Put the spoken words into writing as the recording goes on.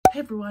Hey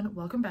everyone,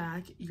 welcome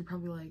back. You're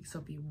probably like,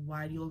 Sophie,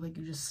 why do you look like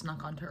you just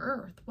snuck onto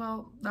Earth?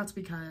 Well, that's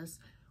because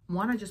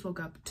 1, I just woke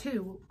up.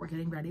 2, we're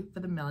getting ready for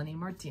the Melanie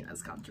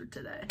Martinez concert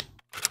today.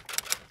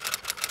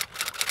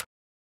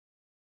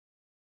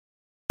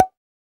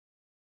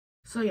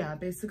 So yeah,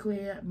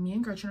 basically me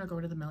and Gretchen are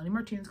going to the Melanie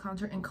Martinez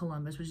concert in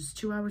Columbus, which is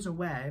 2 hours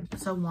away.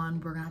 So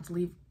 1, we're gonna have to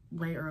leave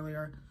way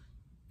earlier,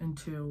 and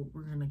 2,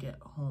 we're gonna get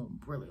home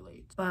really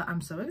late. But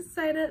I'm so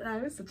excited. I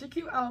have such a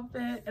cute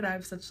outfit and I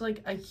have such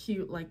like a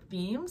cute like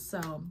theme,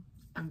 so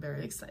I'm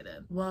very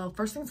excited. Well,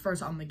 first things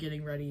first, on the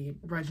getting ready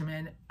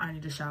regimen, I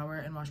need to shower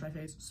and wash my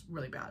face. It's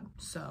really bad,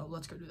 so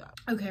let's go do that.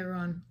 Okay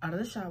everyone, out of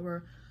the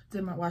shower,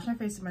 wash my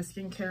face, my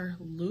skincare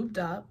lubed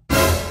up,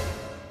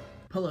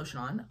 put lotion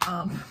on,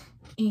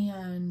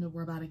 and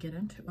we're about to get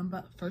into them.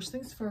 But first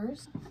things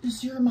first,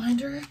 just your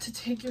reminder to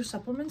take your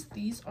supplements.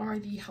 These are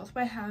the Health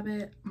by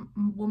Habit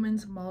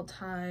Women's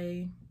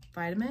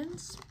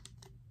Multivitamins.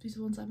 These are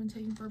the ones I've been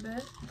taking for a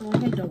bit. The one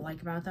thing I don't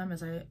like about them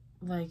is if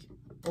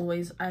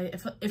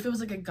it was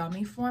like a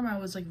gummy form, I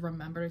was like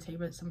remember to take,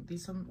 but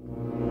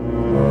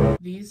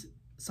these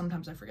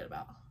sometimes I forget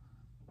about.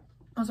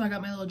 Also, I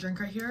got my little drink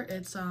right here.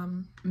 It's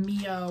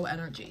Mio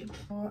Energy.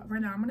 Well,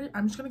 right now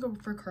I'm just gonna go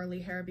for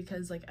curly hair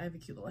because like I have a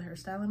cute little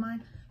hairstyle in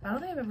mind. I don't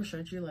think I've ever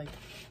showed you, like,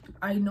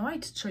 I know I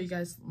show you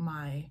guys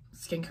my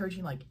skincare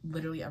routine like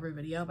literally every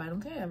video, but I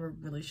don't think I ever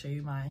really show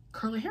you my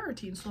curly hair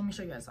routine, so let me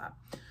show you guys that.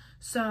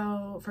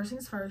 So first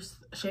things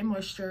first, Shea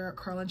Moisture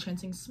Curl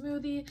Enchanting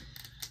Smoothie.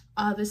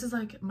 This is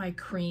like my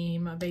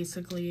cream.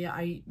 Basically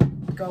I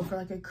go for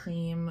like a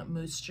cream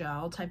mousse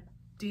gel type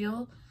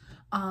deal,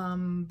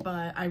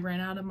 but I ran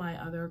out of my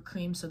other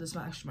cream, so this is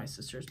actually my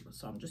sister's,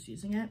 so I'm just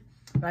using it,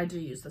 but I do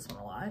use this one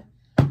a lot.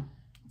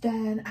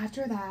 Then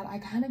after that, I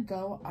kind of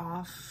go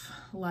off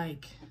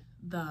like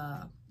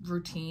the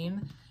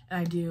routine and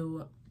I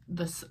do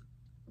this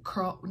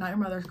Not Your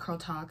Mother's Curl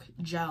Talk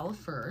gel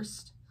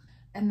first,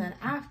 and then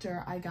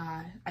after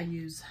I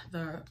use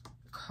the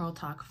Curl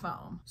Talk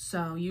foam.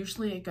 So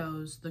usually it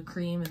goes the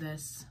cream,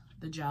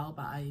 the gel,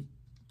 but I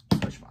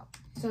switch them up.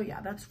 So yeah,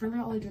 that's really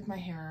all I do with my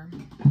hair.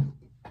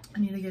 I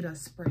need to get a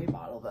spray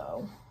bottle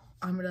though.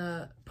 I'm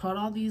gonna put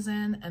all these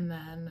in and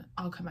then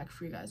I'll come back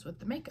for you guys with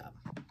the makeup.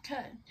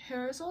 Okay,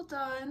 hair is all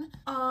done.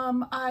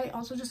 I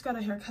also just got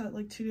a haircut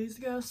like 2 days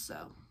ago,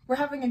 so we're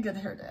having a good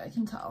hair day, I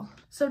can tell.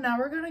 So now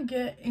we're gonna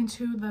get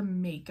into the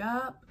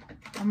makeup.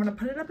 I'm gonna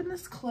put it up in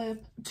this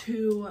clip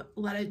to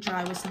let it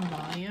dry with some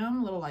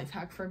volume, little life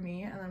hack for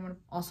me, and I'm gonna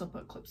also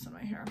put clips in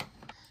my hair.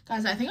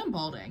 Guys, I think I'm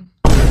balding.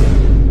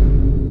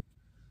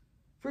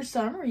 For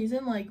some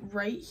reason, like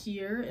right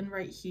here and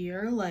right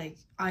here, like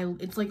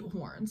it's like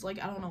horns.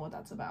 Like I don't know what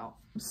that's about.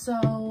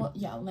 So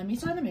yeah, let me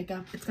start the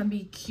makeup. It's gonna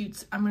be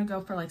cute. I'm gonna go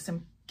for like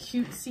some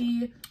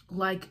cutesy,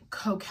 like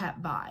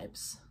coquette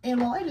vibes. And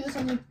while I do this,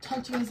 I'm gonna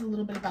talk to you guys a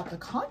little bit about the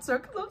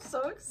concert because I'm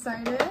so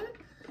excited.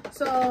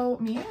 So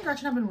me and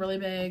Gretchen have been really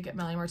big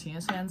Melanie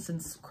Martinez fans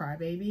since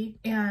Crybaby,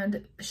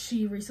 and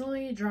she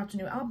recently dropped a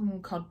new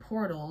album called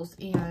Portals,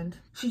 and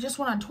she just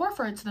went on tour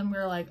for it. So then we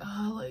were like,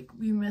 oh, like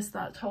we missed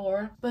that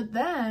tour. But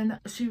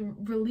then she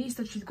released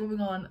that she's going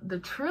on the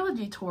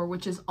Trilogy Tour,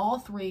 which is all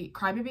 3,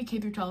 Crybaby,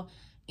 K-12,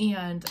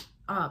 and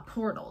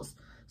Portals.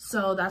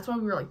 So that's why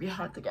we were like, we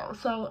had to go.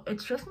 So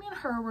it's just me and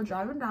her. We're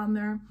driving down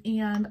there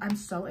and I'm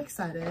so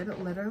excited.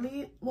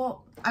 Literally,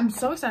 well, I'm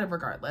so excited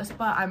regardless,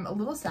 but I'm a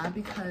little sad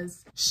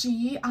because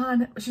she's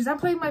not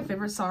playing my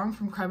favorite song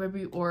from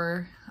Crybaby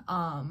or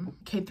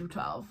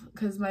K-12,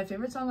 because my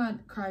favorite song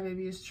on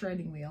Crybaby is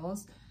Training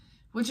Wheels,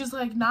 which is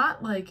like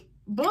not like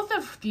both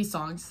of these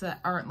songs that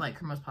aren't like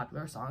her most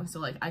popular songs.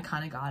 So like I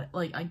kind of got it,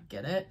 like I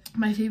get it.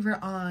 My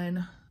favorite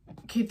on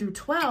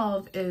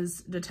K-12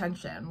 is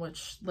Detention,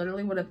 which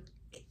literally would have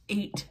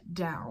 8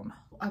 down.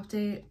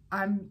 Update,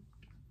 I'm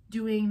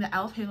doing the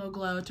e.l.f. Halo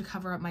Glow to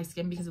cover up my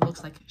skin because it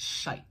looks like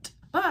shite.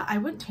 But I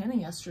went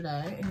tanning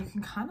yesterday and you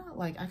can kind of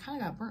like, I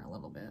kind of got burnt a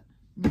little bit.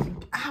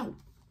 Ow!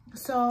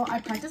 So I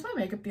practiced my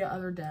makeup the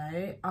other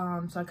day,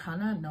 so I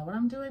kind of know what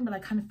I'm doing, but I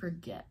kind of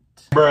forget.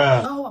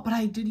 Bruh. Oh, but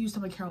I did use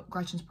some of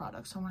Gretchen's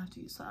products, so I'm gonna have to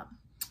use that.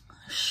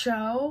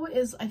 Show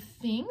is, I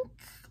think,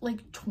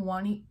 like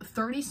 30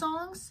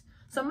 songs.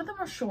 Some of them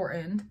are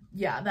shortened.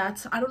 Yeah,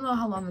 I don't know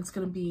how long that's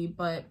gonna be,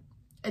 but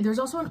there's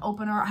also an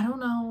opener. I don't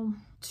know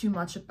too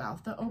much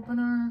about the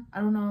opener.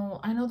 I don't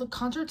know. I know the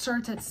concert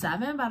starts at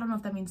 7, but I don't know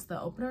if that means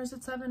the opener is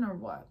at 7 or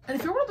what. And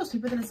if you're one of those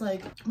people that is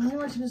like, Melanie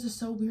Martinez is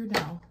so weird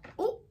now.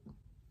 Oh,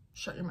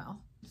 shut your mouth.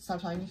 Stop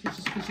telling me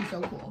she's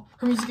so cool.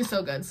 Her music is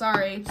so good.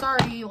 Sorry,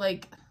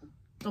 like,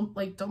 don't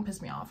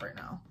piss me off right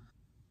now.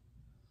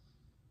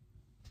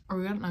 Are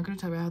we not gonna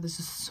talk about how this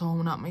is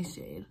so not my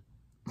shade?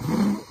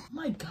 Oh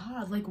my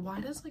god, like why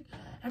does like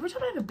every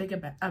time I have a big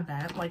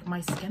event like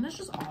my skin is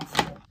just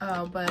awful.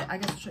 Oh, but I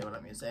guess I'll show you what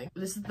I'm using.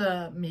 This is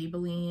the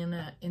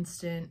Maybelline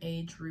Instant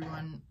Age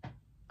Rerun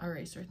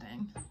eraser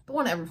thing. The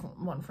one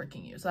everyone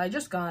freaking used. I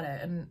just got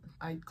it and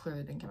I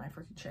clearly didn't get my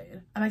freaking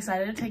shade. I'm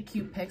excited to take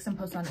cute pics and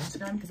post on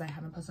Instagram because I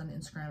haven't posted on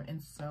Instagram in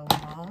so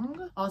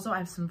long. Also, I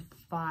have some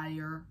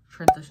fire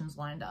transitions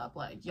lined up.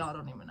 Like, y'all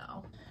don't even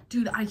know.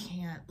 Dude, I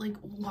can't. Like,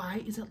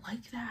 why is it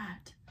like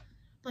that?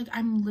 Like,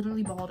 I'm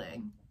literally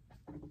balding.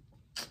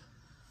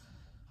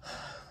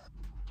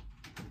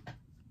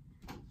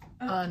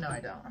 No, I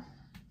don't.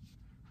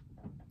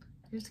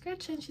 Here's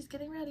Gretchen. She's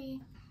getting ready.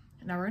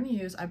 Now we're gonna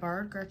use, I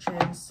borrowed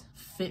Gretchen's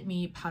Fit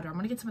Me powder. I'm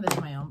gonna get some of this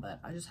on my own, but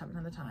I just haven't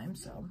had the time,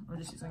 so I'm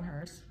just using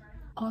hers.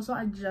 Also,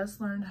 I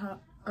just learned how,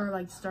 or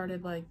like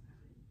started like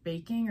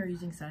baking or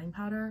using setting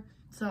powder.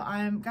 So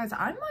I'm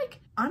like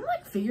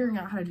figuring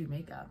out how to do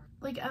makeup.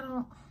 Like,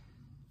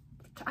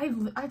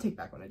 I take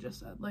back what I just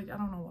said. Like, I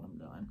don't know what I'm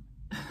doing.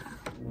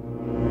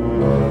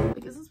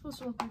 Like, is it supposed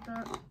to look like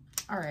that?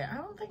 All right, I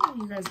don't think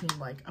you guys need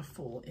like a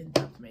full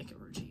in-depth makeup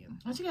routine.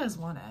 Unless you guys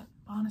want it.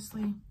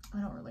 Honestly, I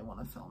don't really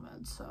want to film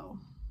it, so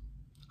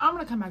I'm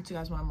gonna come back to you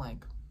guys when I'm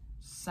like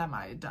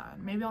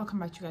semi-done. Maybe I'll come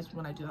back to you guys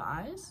when I do the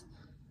eyes.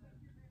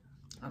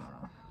 I don't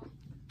know.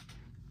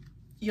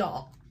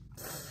 Y'all,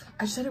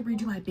 I just had to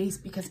redo my base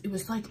because it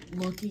was like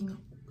looking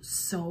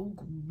so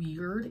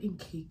weird and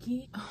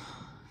cakey.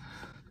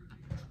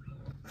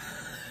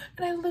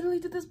 And I literally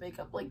did this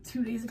makeup like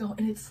 2 days ago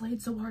and it slayed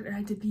so hard and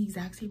I did the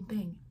exact same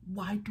thing.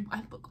 Why do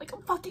I look like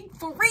a fucking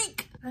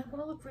freak? And I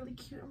want to look really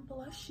cute and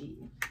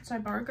blushy. So I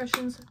borrowed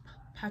Gretchen's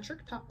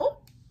Patrick top. Oh!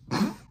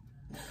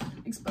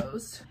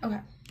 Exposed.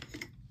 Okay.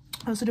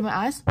 I also do my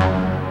eyes.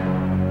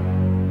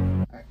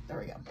 Alright, there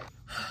we go.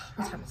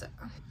 What time is it?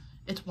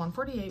 It's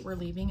 1:48. We're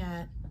leaving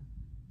at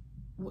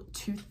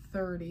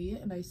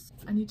 2:30 and I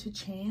need to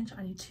change.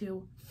 I need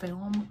to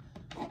film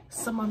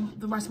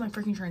the rest of my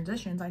freaking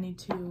transitions. I need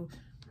to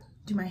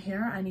do my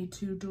hair. I need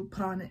to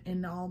put on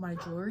in all my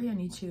jewelry. I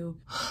need to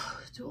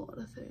do a lot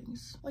of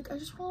things. Like, I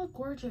just want to look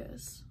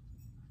gorgeous.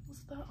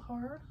 Was that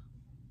hard?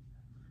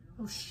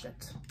 Oh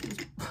shit.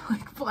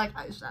 Like black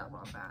eyeshadow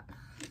on that.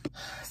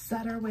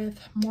 Set her with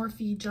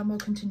Morphe Jumbo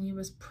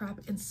Continuous Prep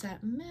and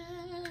Set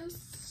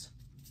Mist.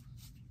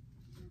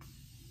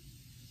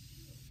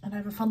 And I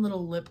have a fun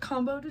little lip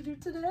combo to do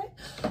today.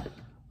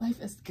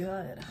 Life is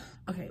good.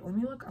 Okay, let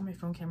me look on my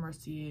phone camera,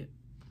 see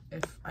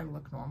if I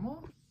look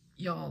normal.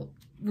 Y'all,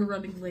 we're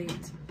running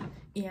late.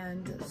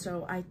 And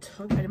so I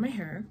did my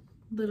hair,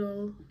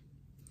 little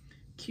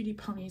cutie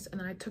ponies, and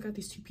then I took out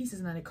these 2 pieces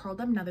and then I curled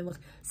them. Now they look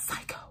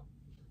psycho.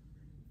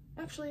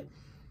 Actually,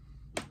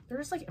 they're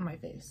just like in my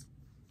face.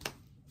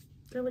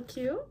 They look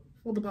cute.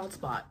 Well, the bald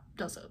spot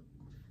doesn't.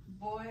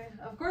 Boy,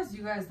 of course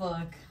you guys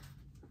look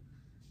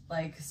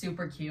like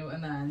super cute,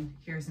 and then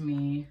here's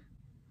me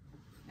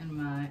and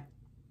my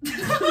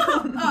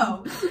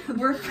oh,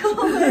 we're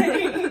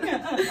filming.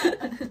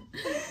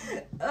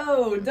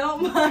 Oh,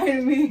 don't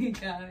mind me,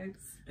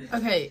 guys.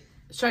 Okay,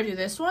 should I do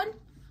this one?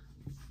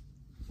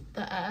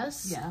 The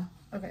S? Yeah.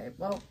 Okay,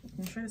 well, let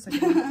me try the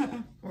second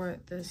one. Or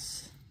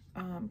this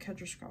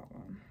Kedra Scott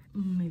one.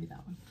 Maybe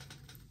that one.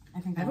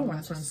 I think that I haven't worn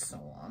this one in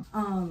so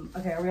long.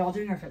 Okay, are we all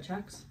doing our fit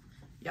checks?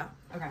 Yeah.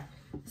 Okay.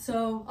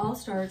 So I'll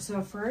start.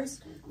 So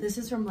first, this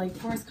is from Lake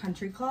Forest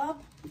Country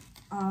Club.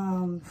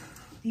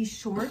 These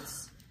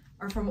shorts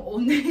are from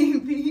Old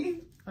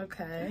Navy.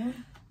 Okay.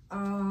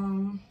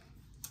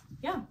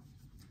 Yeah.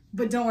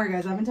 But don't worry,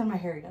 guys. I haven't done my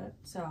hair yet,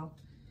 so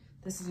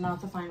this is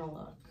not the final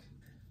look.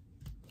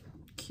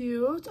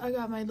 Cute. I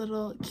got my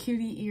little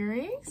cutie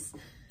earrings.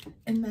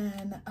 And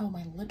then, oh,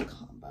 my lip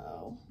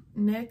combo.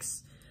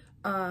 NYX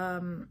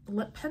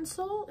lip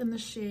pencil in the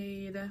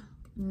shade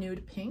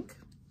Nude Pink.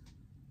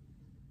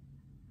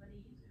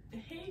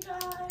 Hey,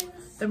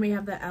 guys. Then we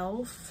have the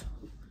e.l.f.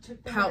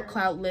 Pout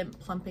Clout Lip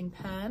Plumping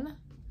Pen.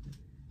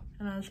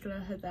 And I'm just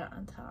gonna hit that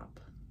on top.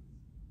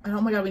 And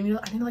oh my god, I need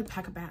to like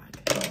pack a bag.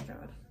 Oh my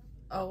god.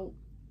 Oh.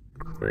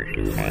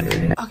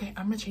 Okay,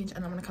 I'm gonna change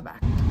and I'm gonna come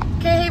back.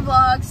 Okay, hey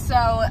vlog.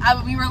 So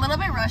we were a little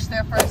bit rushed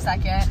there for a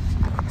second.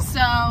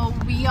 So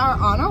we are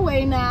on our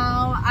way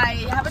now.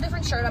 I have a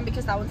different shirt on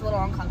because that one's a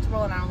little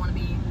uncomfortable and I don't want to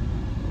be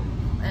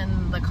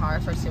in the car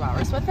for 2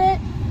 hours with it.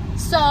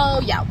 So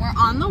yeah, we're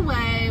on the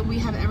way. We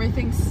have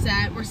everything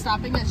set. We're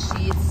stopping at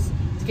Sheetz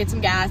to get some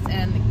gas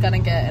and gonna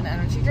get an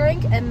energy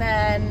drink. And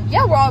then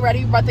yeah, we're all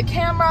ready. We brought the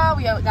camera.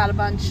 We got a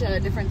bunch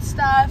of different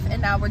stuff.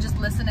 And now we're just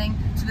listening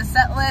to the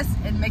set list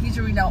and making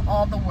sure we know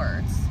all the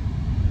words.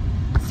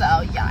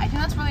 So yeah, I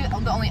think that's really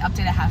the only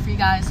update I have for you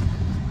guys.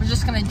 We're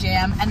just gonna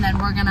jam and then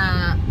we're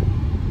gonna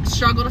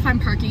struggle to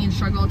find parking and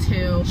struggle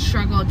to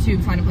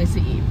find a place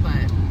to eat,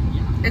 but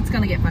yeah, it's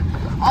gonna get fun.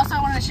 Also,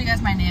 I wanted to show you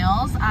guys my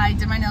nails. I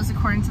did my nails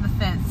according to the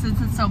fit.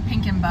 Since it's so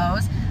pink and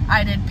bows,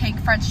 I did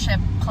pink French tip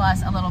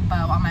plus a little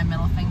bow on my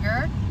middle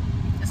finger.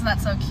 Isn't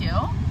that so cute?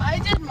 I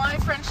did my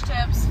French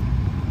tips,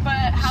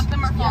 but half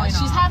them are falling off.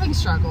 She's having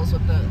struggles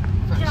with the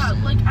French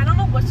tip. Like I don't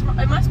know what's wrong.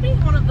 It must be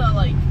one of the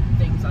like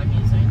things I'm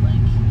using. Like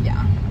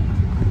yeah.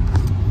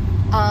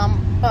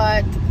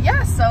 But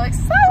yeah, so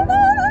excited!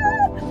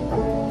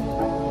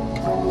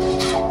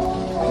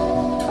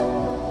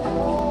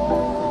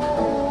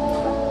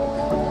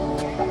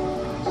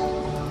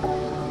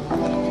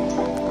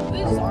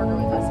 we just are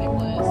going to that same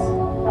place.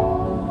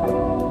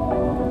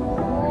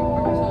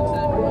 Are we so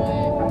excited for my,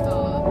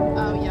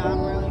 oh yeah,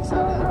 I'm really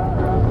excited.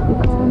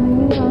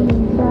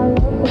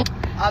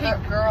 Other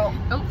girl.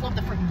 Don't flip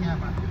the freaking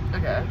camera.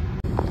 Okay.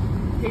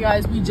 Hey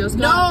guys, we just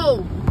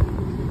got...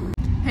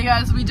 Hey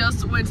guys, we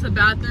just went to the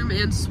bathroom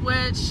and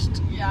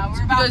switched. Yeah,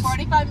 we're about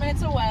 45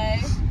 minutes away.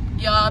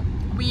 Yup,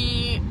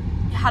 we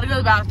had to go to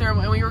the bathroom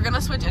and we were gonna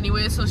switch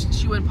anyway, so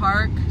she would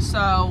park.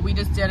 So we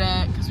just did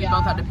it because we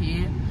both had to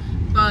pee.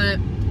 But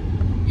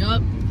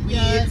yup,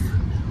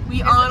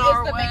 we on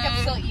our way. Is the makeup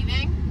still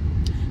eating?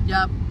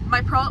 Yep.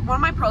 One of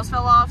my pearls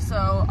fell off,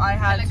 so I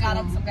had and it got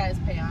on some guy's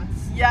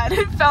pants. Yeah, and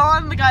it fell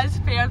on the guy's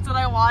pants, and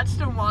I watched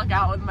him walk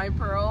out with my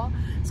pearl.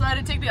 So I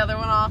had to take the other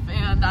one off,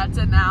 and that's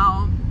it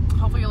now.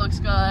 Hopefully it looks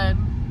good.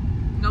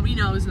 Nobody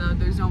knows though,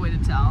 there's no way to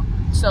tell.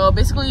 So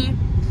basically,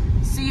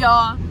 see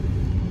y'all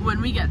when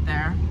we get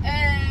there.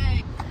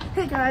 Hey!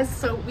 Hey guys,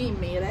 so we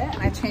made it,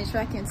 and I changed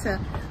back into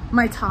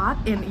my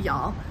top, and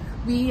y'all,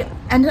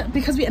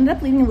 because we ended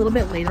up leaving a little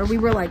bit later, we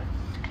were like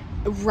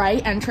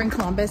right entering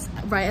Columbus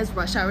right as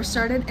rush hour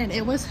started, and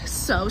it was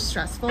so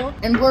stressful,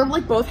 and we're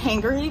like both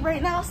hangry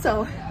right now,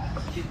 so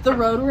the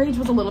road rage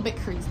was a little bit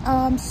crazy.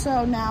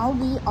 So now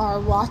we are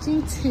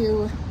walking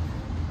to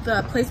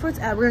the place where it's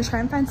at. We're gonna try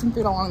and find some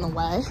food along the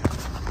way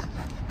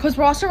because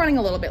we're also running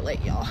a little bit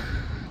late, y'all,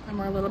 and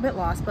we're a little bit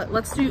lost, but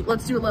let's do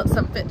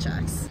some fit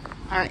checks.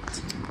 All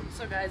right,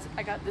 so guys,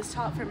 I got this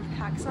top from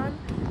PacSun.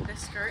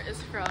 This skirt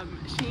is from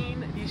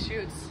Shein. These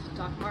shoes,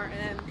 Doc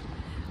Martin.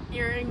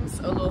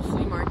 Earrings, a little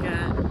flea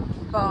market.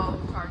 Bow,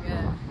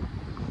 Target.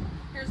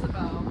 Here's the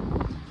bow.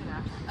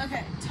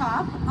 Okay,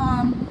 top,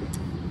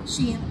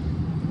 Shein.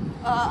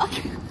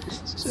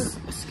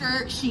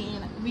 Skirt,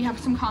 Shein. We have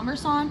some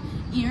Converse on.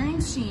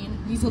 Earrings, Shein.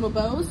 These little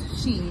bows,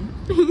 Shein.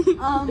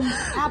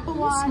 Apple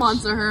Watch.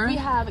 Sponsor her. We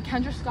have a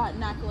Kendra Scott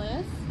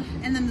necklace,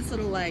 and then this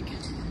little like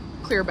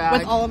clear bag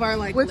with all of our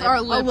like all of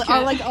our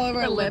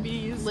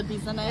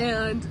lippies in it,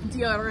 and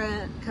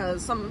deodorant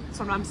because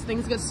sometimes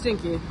things get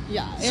stinky.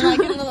 Yeah, and I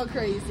get a little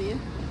crazy.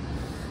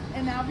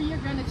 And now we are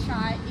gonna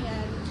try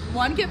and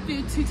 1, get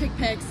food, 2, take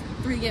pics,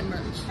 3, get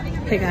merch.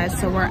 Hey guys,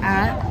 so we're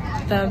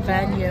at the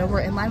venue.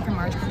 We're in line for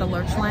merch, but the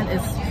lurch line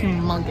is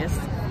humongous.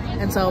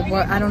 And so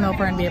I don't know if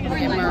we're gonna be able to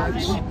get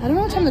merch. I don't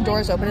know what time the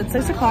doors open. It's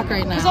 6 o'clock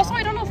right now. Because also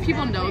I don't know if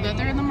people know that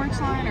they're in the merch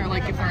line or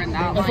like if they're in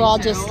that line. If we're all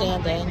just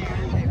standing.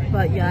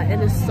 But yeah,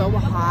 it is so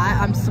hot.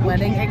 I'm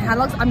sweating. It kind of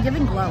looks, I'm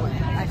giving glowing,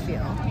 I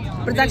feel.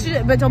 But it's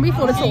actually, but don't be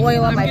fooled, it's the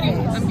oil on my face.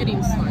 I'm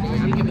getting sweaty.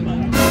 I'm giving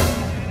glowing.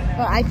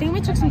 Well, I think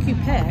we took some cute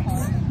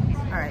pics.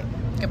 All right,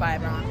 goodbye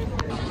everyone.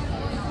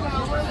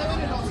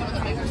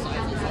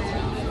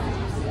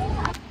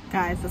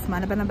 Guys, this might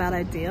have been a bad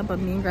idea, but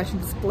me and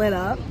Gretchen split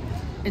up,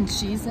 and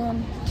she's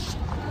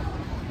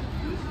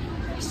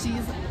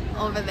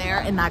over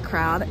there in that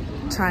crowd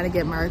trying to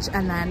get merch,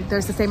 and then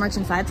there's the same merch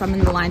inside, so I'm in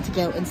the line to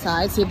go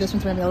inside, see if this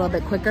one's gonna be a little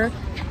bit quicker,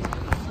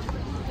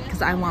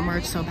 because I want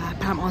merch so bad,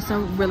 but I'm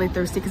also really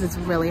thirsty because it's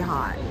really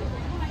hot.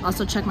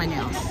 Also check my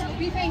nails.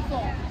 Be thankful.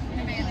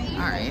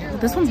 All right, well,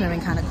 this one's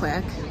moving kind of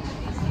quick,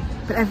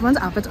 but everyone's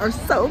outfits are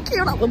so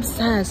cute. I'm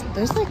obsessed.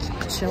 There's like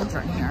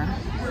children here,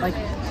 like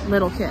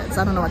little kids.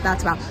 I don't know what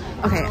that's about.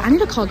 Okay, I need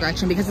to call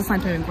Gretchen because this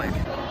line's moving quick.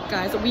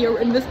 Guys, we are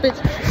in this bitch.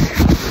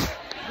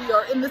 We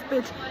are in this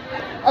bitch.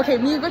 Okay,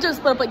 me and Gretchen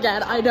split up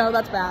again. I know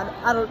that's bad.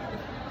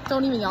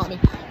 Don't even yell at me.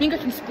 Me and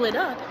Gretchen split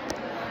up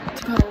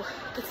to go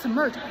get some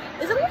merch.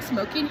 Is anyone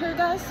smoking here,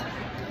 guys?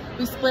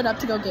 We split up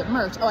to go get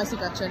merch. Oh, I see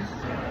Gretchen.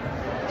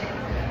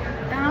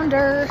 Found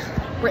her.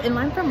 We're in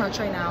line for merch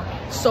right now.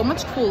 So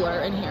much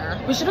cooler in here.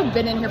 We should have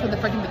been in here from the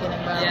freaking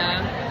beginning, bro.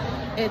 Yeah.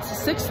 It's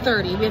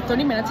 6:30. We have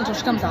 30 minutes until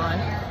she comes on.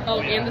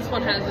 Oh, and this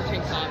one has a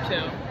tank top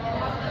too.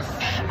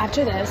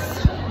 After this,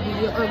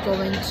 we are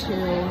going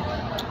to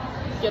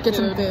get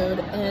some food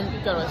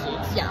and go to our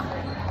seats. Yeah.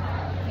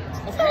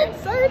 Okay.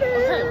 So excited.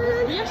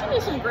 Okay. We actually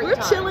made some great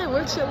time.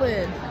 We're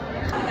chilling.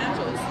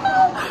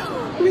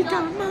 We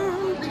got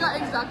merch. We got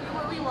exactly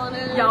what we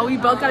wanted. Yeah, we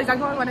both got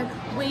exactly what we wanted.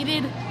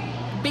 Waited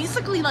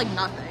basically like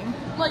nothing.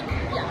 Like,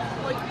 yeah,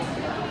 like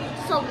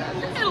so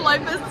good. And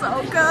life is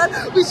so good.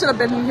 We should have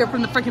been here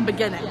from the freaking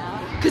beginning. Yeah.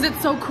 Because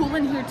it's so cool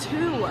in here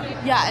too.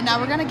 Yeah, and now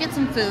we're gonna get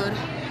some food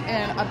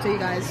and up to you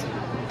guys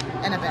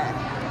in a bit.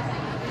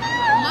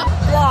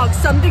 Vlog,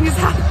 something is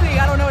happening.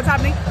 I don't know what's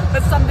happening,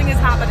 but something is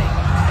happening.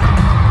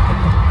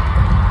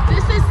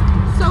 This is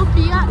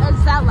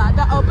Sophie.adick,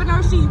 the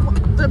opener.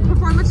 The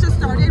performance just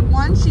started.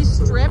 1, she's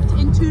stripped,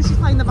 and 2, she's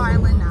playing the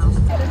violin now.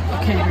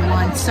 Okay,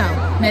 everyone, so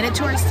made it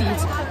to our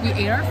seats. We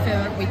ate our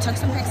food. We took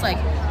some pics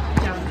like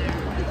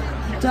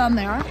down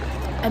there,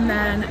 and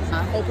then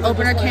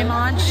opener came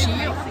on. She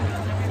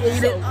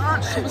ate it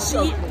up.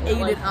 She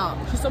ate it up.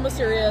 She's so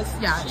mysterious.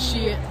 Yeah,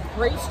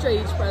 great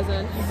stage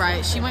presence.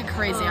 Right, she went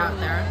crazy out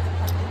there.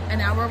 And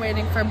now we're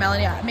waiting for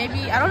Melanie.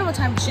 Maybe, I don't know what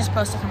time she's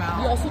supposed to come out.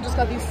 We also just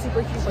got these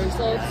super cute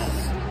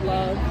bracelets.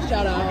 Love,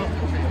 shout out.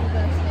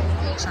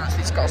 Shout out to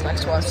these girls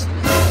next to us.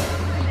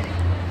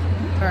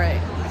 All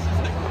right,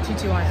 2,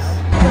 2, 1.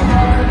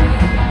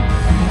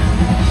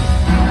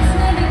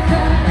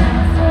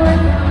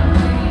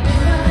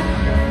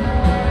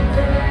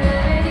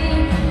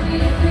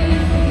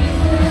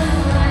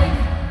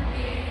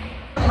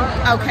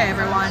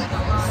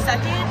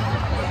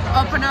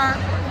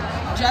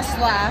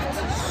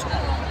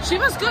 left. She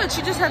was good.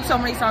 She just had so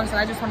many songs that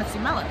I just wanted to see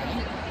Melanie.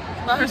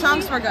 But her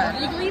songs were good.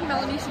 Legally,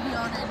 Melanie should be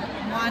on it.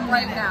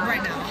 Right now.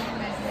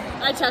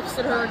 I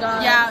texted her,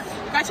 guys. Yeah,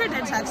 Gretchen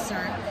did text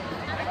her.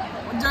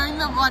 During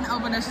the one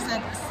opener, she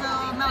said,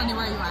 so Melanie,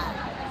 where are you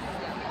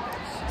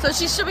at? So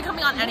she should be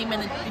coming on any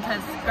minute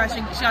because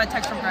Gretchen, she got a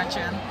text from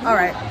Gretchen. All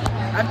right,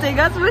 I'll tell you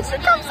guys when she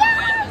comes out.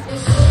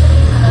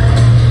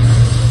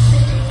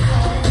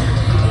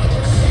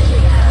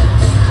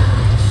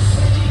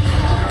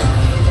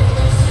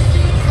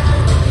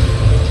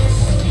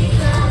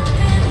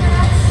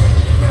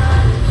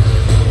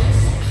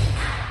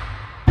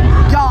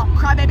 Y'all,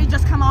 Crybaby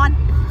just come on.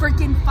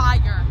 Freaking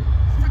fire.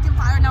 Freaking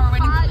fire. Now we're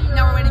waiting.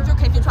 Now we're waiting for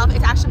K-12.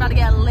 It's actually about to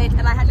get lit,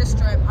 and I had to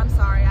strip. I'm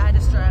sorry, I had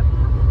to strip.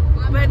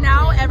 But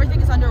now everything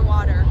is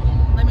underwater.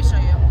 Let me show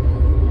you.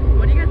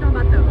 What do you guys know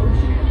about the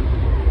ocean?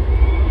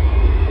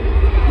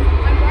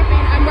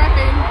 I'm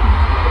repping.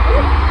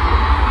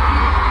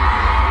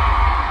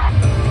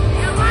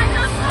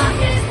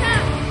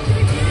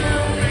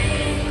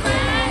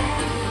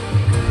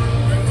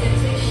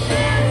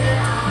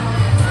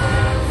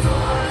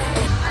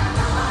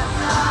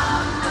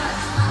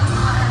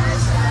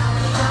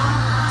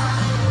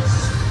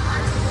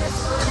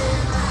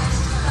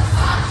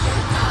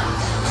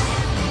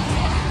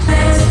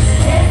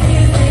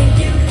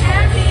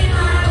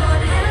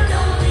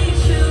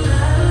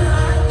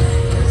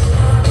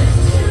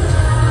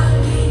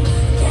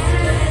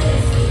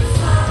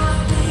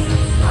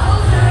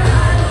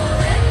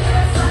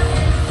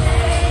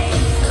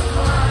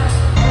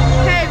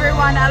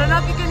 I don't know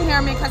if you can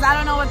hear me because I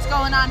don't know what's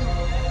going on.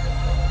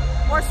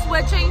 We're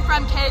switching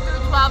from K through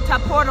 12 to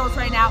Portals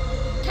right now.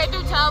 K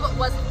through 12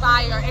 was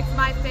fire. It's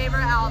my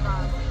favorite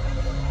album.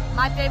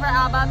 My favorite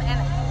album, and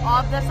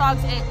all of the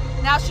songs.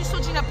 Now she's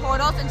switching to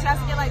Portals and she has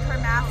to get like her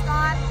mask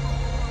on.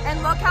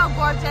 And look how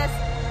gorgeous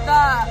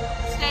the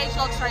stage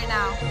looks right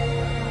now.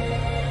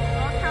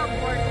 Look how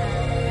gorgeous.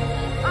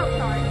 Oh,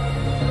 sorry.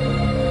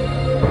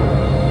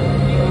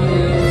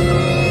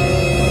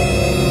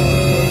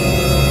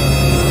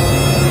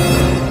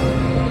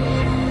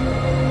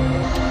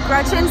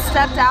 Gretchen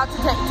stepped out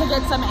to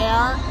get some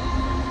air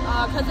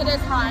because it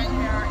is hot in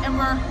here and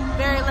we're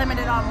very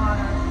limited on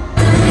water.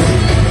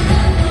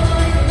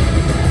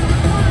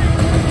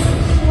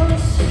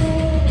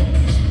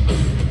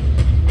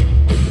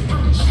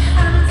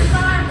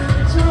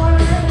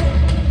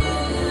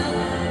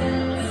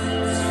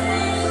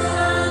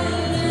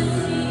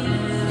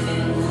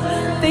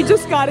 They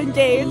just got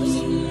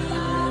engaged.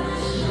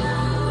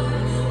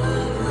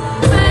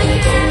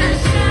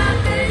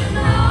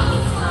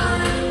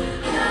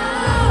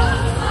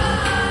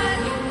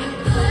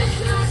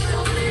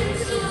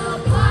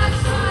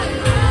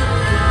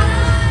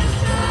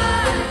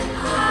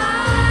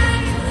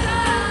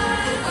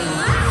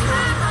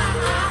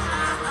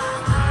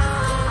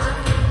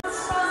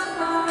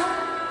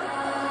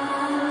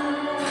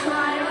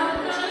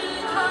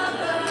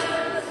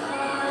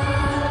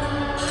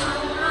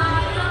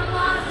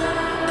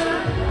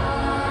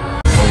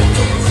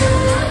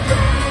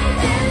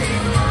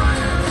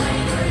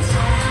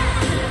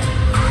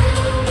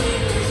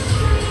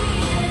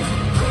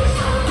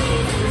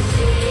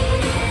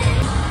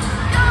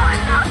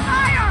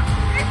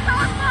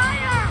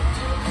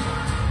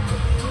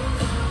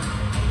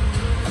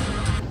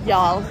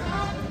 Y'all,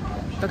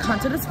 the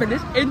concert is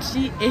finished and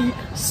she ate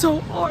so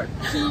hard.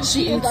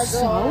 She ate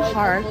so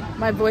hard.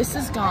 My voice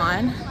is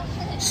gone.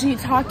 She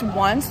talked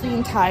once the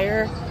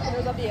entire,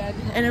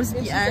 and it was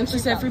at the end.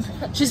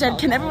 She said,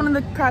 can everyone in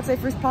the crowd say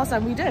First Pulse?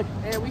 And we did.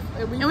 And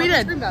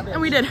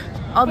we did.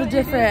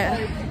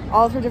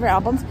 All of her different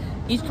albums.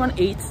 Each one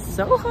ate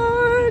so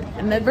hard,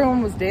 and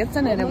everyone was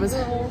dancing, and it was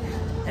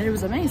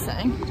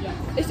amazing.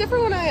 Except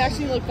for when I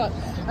actually like got.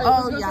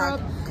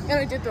 And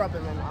I did throw up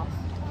in my mouth.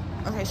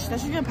 Okay, she said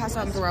she's gonna pass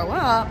out and throw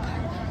up,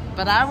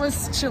 but I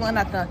was chilling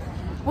at the.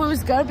 Well, it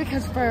was good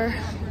because for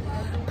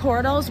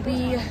Portals,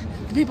 the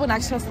people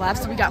next to us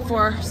left, so we got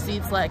 4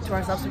 seats like to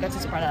ourselves. So we got to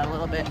spread out a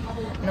little bit,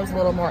 and it was a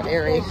little more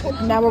airy.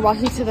 And now we're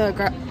walking to the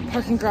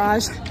parking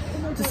garage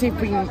to see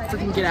if we can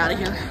freaking get out of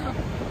here.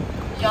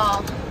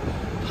 Y'all,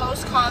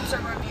 post-concert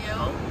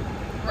review.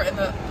 We're in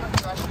the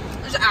parking garage.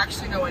 There's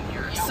actually no one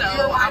here, so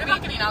I'm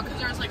not getting out because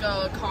there was like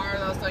a car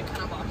that was like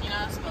kind of blocking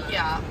us. But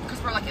yeah,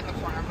 because we're like in the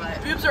corner,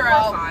 but boobs are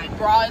out, fine.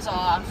 bra is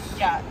off.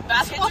 Yeah,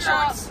 basketball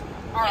shorts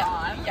are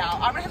on. Yeah,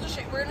 I'm gonna have to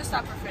show. We're gonna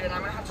stop for food, and I'm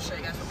gonna have to show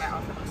you guys what my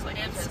outfit looks like.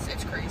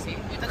 It's crazy.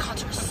 The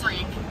concert was so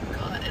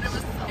good, and it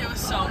was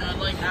so good.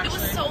 Like actually,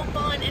 it was so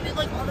fun, and it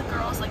like all the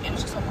girls like it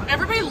was just so fun.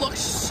 Everybody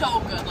looks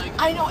so good. Like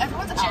I know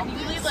everyone's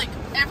genuinely like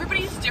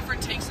everybody's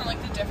different takes on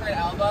like the different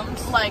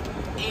albums. Like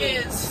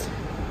is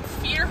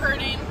Fear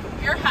Hurting.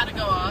 Fear had to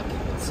go up.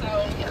 So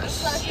yeah,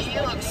 she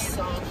looks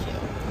so cute.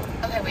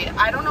 Okay, wait,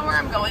 I don't know where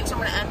I'm going, so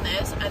I'm gonna end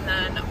this, and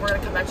then we're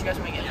gonna come back to you guys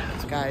when we get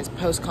in. Guys,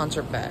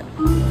 post-concert bed.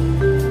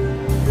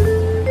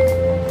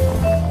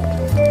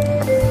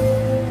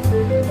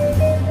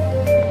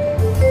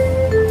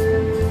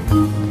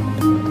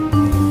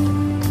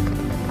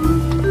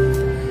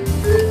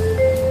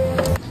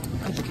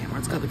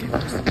 Let's go the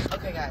cameras. Okay.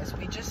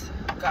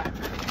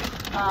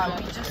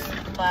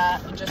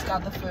 that. We just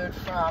got the food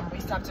from, we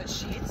stopped at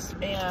Sheetz,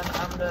 and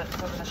I'm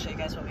gonna show you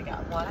guys what we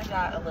got. One, I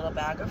got a little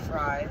bag of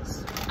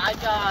fries. I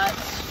got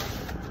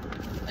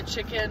a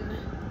chicken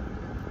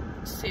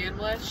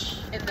sandwich,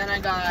 and then I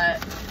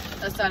got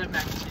a side of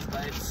mac and cheese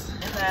bites.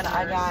 And then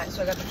I got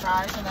the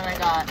fries, and then I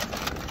got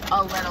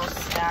a little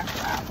snack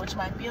wrap, which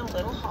might be a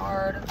little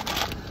hard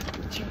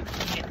to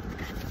eat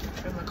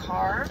in the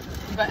car.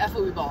 But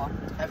FOE ball.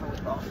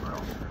 FOE ball, for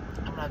real.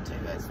 I'm gonna have to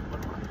tell you guys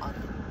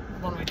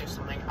when we do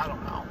something. I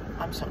don't know.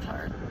 I'm so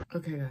tired.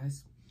 Okay,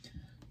 guys.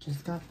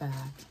 Just got back.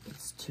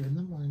 It's 2 in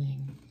the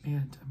morning,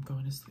 and I'm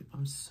going to sleep.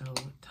 I'm so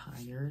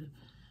tired.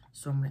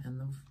 So I'm gonna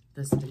end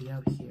this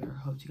video here.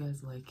 Hope you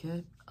guys like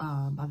it.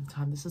 By the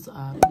time this is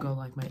up, go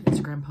like my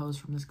Instagram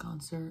post from this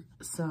concert.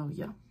 So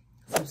yeah,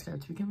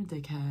 subscribe to Become a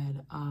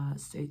Dickhead.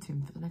 Stay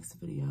tuned for the next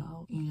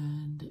video,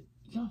 and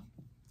yeah,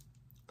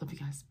 love you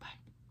guys.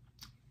 Bye.